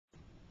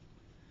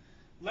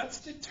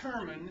let's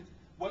determine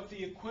what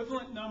the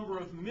equivalent number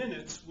of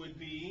minutes would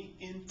be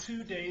in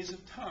 2 days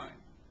of time.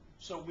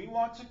 So we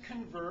want to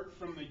convert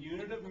from the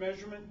unit of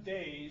measurement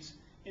days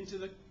into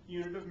the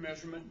unit of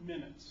measurement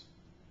minutes.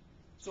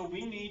 So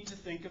we need to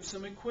think of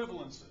some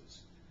equivalences.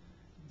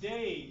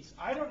 Days,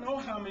 I don't know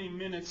how many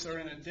minutes are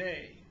in a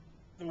day.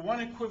 The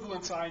one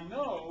equivalence I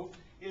know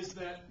is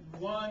that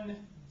 1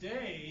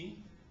 day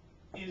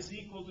is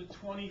equal to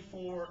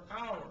 24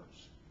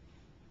 hours.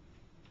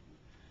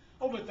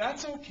 Oh, but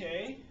that's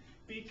okay,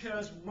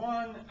 because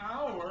 1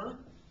 hour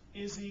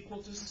is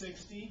equal to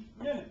 60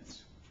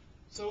 minutes.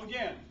 So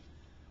again,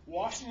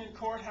 Washington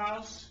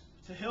Courthouse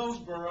to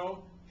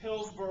Hillsborough,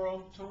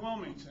 Hillsborough to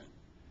Wilmington.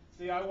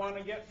 See, I want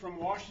to get from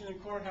Washington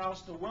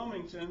Courthouse to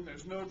Wilmington.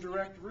 There's no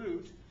direct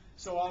route,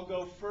 so I'll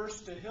go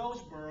first to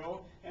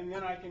Hillsborough, and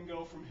then I can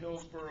go from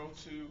Hillsborough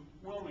to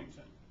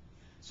Wilmington.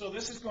 So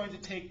this is going to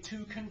take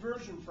 2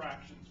 conversion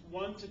fractions,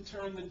 one to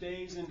turn the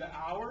days into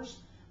hours,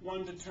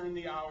 one to turn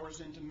the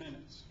hours into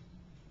minutes.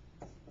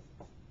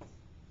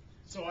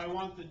 So I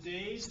want the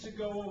days to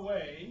go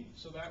away,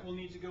 so that will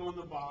need to go in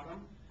the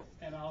bottom,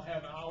 and I'll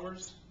have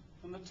hours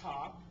on the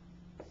top.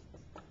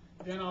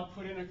 Then I'll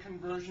put in a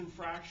conversion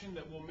fraction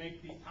that will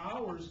make the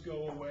hours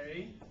go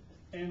away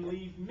and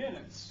leave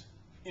minutes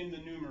in the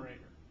numerator.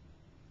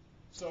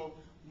 So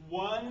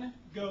 1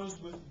 goes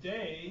with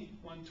day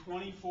when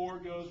 24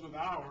 goes with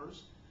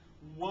hours.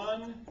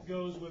 1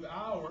 goes with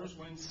hours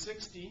when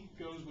 60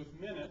 goes with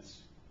minutes.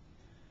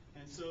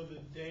 And so the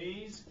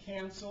days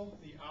cancel,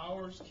 the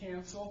hours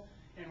cancel,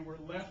 and we're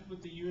left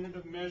with the unit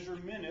of measure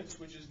minutes,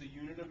 which is the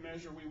unit of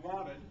measure we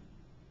wanted.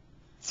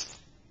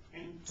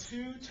 And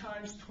 2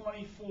 times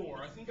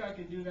 24, I think I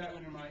can do that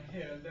one in my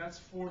head. That's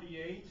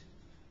 48.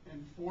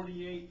 And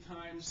 48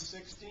 times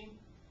 60,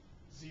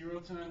 0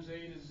 times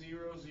 8 is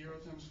 0, 0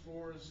 times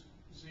 4 is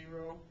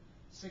 0.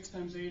 6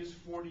 times 8 is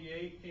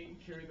 48, 8 and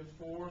carry the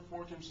 4.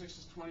 4 times 6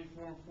 is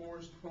 24, and 4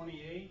 is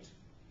 28.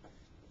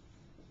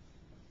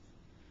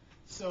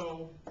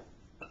 So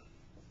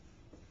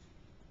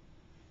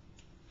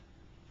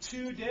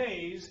 2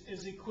 days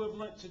is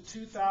equivalent to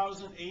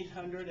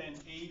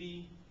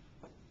 2,880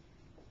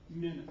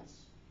 minutes.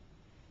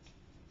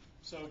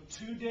 So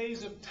 2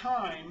 days of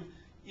time,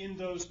 in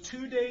those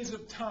 2 days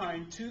of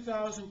time,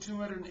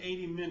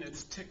 2,280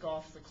 minutes tick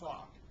off the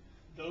clock.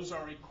 Those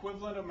are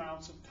equivalent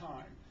amounts of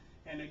time.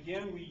 And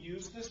again, we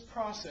use this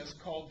process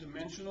called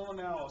dimensional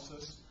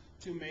analysis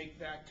to make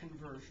that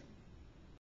conversion.